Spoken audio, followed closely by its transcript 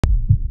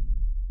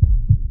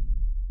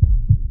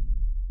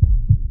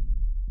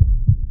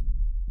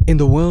In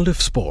the world of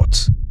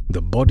sports,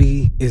 the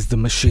body is the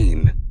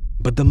machine,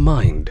 but the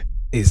mind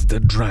is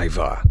the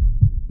driver.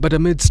 But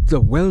amidst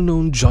the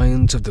well-known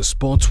giants of the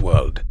sports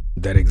world,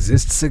 there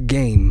exists a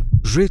game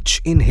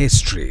rich in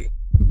history,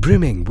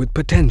 brimming with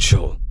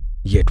potential,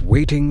 yet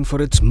waiting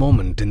for its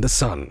moment in the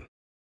sun.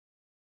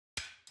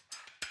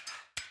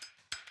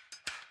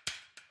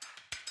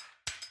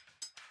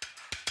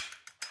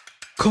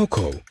 Kho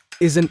Kho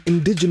is an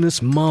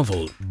indigenous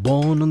marvel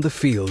born on the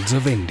fields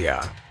of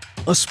India.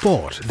 A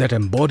sport that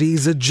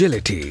embodies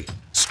agility,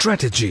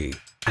 strategy,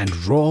 and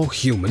raw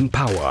human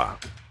power.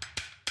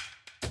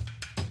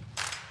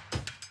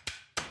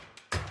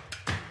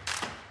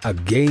 A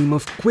game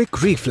of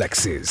quick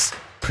reflexes,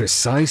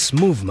 precise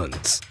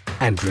movements,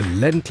 and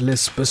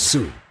relentless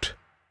pursuit.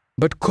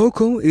 But Kho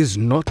Kho is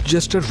not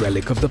just a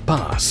relic of the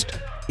past,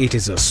 it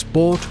is a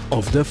sport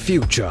of the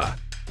future.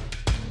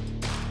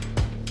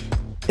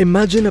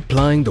 Imagine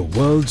applying the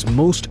world's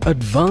most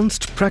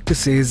advanced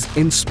practices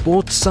in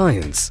sports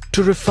science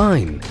to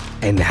refine,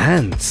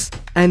 enhance,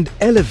 and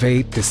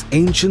elevate this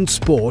ancient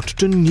sport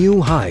to new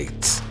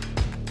heights.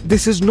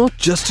 This is not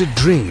just a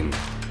dream,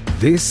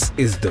 this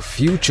is the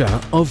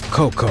future of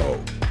Kho Kho.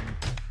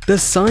 The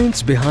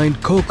science behind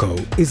Kho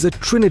Kho is a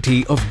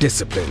trinity of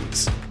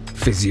disciplines: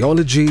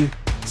 physiology,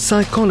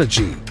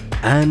 psychology,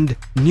 and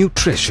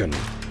nutrition.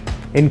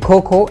 In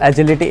Kho Kho,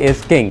 agility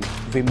is king.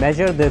 We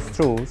measure this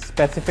through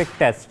specific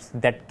tests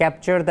that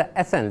capture the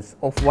essence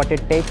of what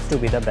it takes to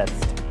be the best.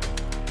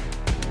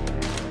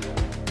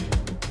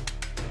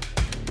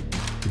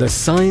 The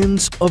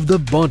science of the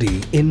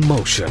body in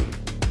motion.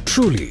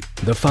 Truly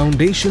the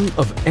foundation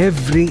of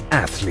every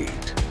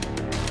athlete.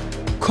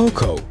 Kho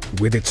Kho,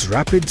 with its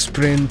rapid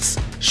sprints,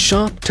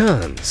 sharp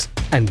turns,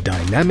 and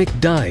dynamic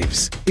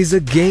dives, is a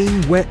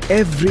game where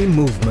every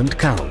movement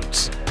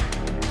counts.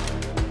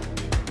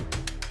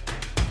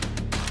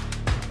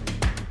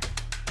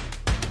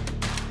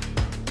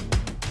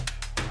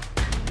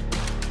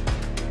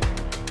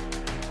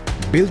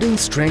 Building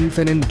strength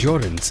and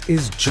endurance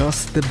is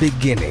just the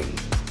beginning.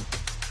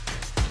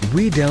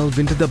 We delve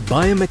into the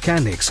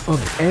biomechanics of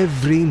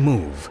every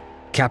move,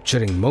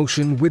 capturing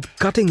motion with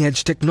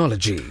cutting-edge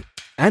technology,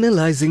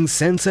 analyzing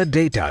sensor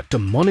data to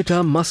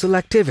monitor muscle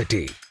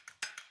activity,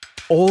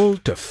 all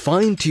to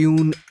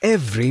fine-tune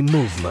every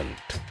movement.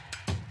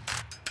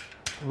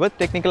 With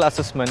technical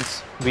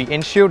assessments, we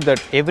ensure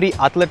that every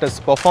athlete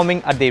is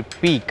performing at their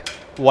peak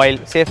while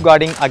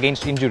safeguarding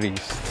against injuries.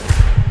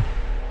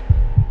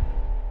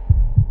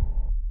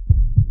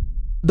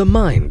 The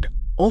mind,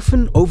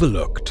 often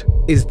overlooked,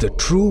 is the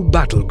true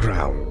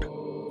battleground.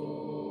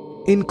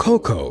 In Kho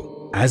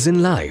Kho, as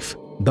in life,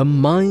 the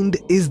mind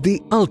is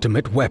the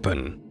ultimate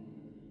weapon.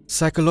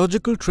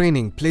 Psychological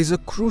training plays a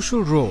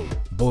crucial role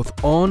both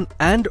on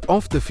and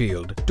off the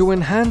field to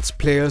enhance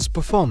players'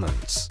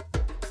 performance.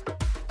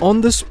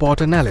 On-the-spot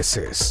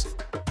analysis.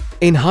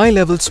 In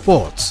high-level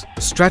sports,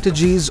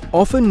 strategies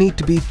often need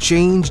to be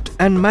changed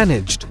and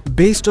managed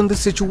based on the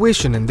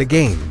situation in the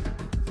game.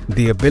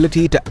 The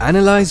ability to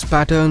analyze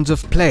patterns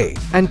of play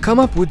and come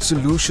up with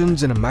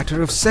solutions in a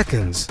matter of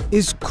seconds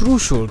is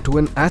crucial to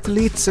an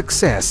athlete's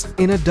success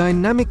in a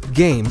dynamic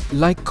game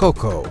like Kho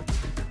Kho.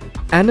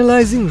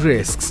 Analyzing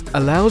risks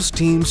allows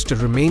teams to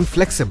remain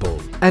flexible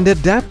and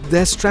adapt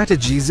their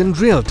strategies in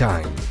real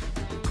time.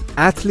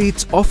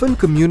 Athletes often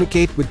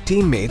communicate with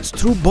teammates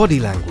through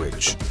body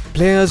language.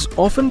 Players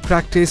often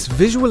practice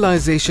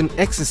visualization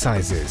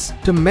exercises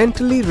to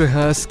mentally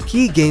rehearse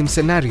key game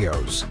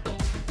scenarios.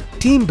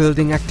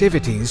 Team-building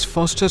activities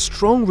foster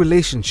strong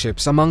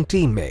relationships among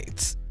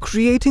teammates,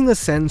 creating a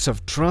sense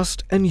of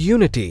trust and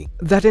unity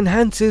that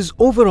enhances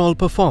overall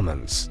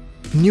performance.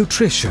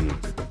 Nutrition,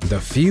 the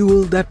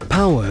fuel that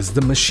powers the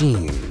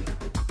machine.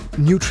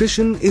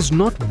 Nutrition is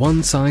not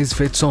one size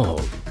fits all.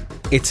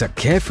 It's a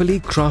carefully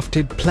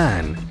crafted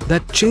plan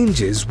that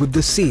changes with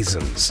the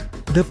seasons,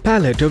 the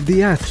palate of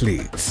the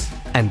athletes,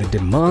 and the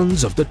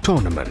demands of the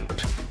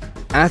tournament.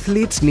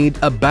 Athletes need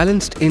a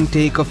balanced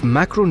intake of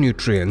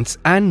macronutrients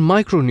and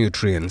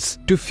micronutrients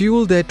to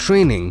fuel their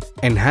training,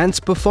 enhance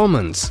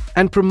performance,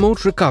 and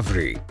promote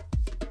recovery.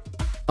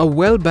 A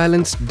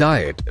well-balanced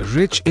diet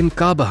rich in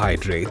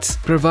carbohydrates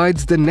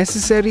provides the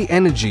necessary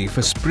energy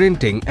for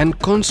sprinting and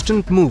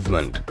constant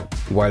movement,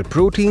 while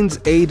proteins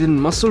aid in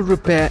muscle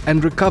repair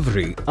and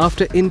recovery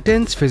after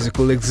intense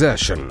physical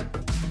exertion.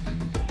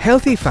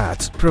 Healthy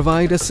fats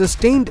provide a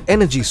sustained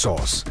energy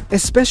source,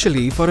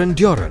 especially for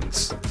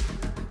endurance.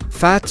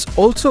 Fats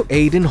also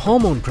aid in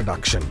hormone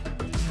production.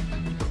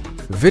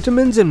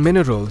 Vitamins and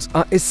minerals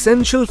are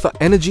essential for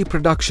energy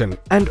production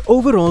and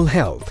overall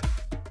health.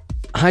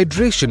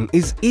 Hydration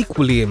is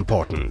equally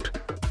important.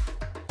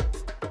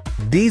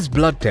 These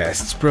blood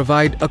tests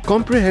provide a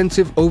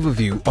comprehensive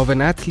overview of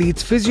an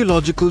athlete's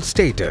physiological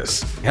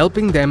status,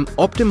 helping them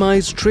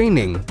optimize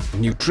training,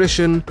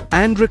 nutrition,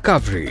 and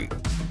recovery.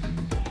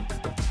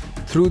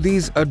 Through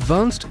these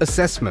advanced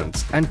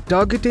assessments and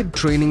targeted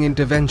training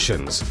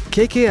interventions,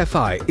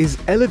 KKFI is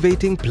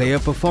elevating player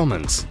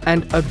performance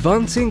and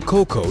advancing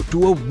Kho Kho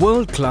to a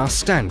world-class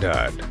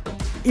standard.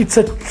 It's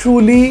a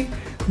truly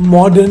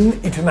modern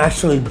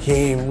international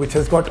game which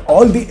has got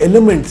all the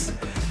elements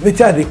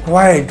which are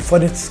required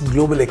for its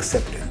global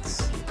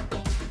acceptance.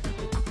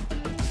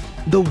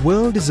 The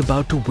world is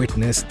about to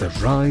witness the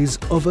rise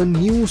of a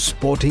new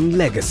sporting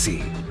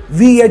legacy.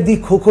 We at the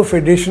Kho Kho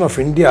Federation of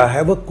India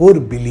have a core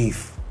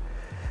belief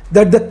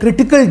that the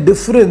critical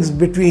difference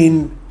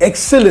between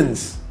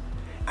excellence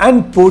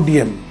and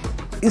podium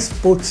is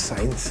sports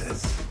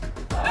sciences.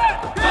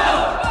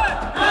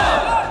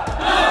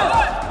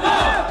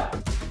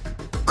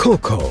 Kho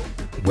Kho,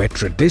 where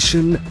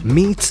tradition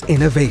meets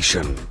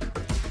innovation.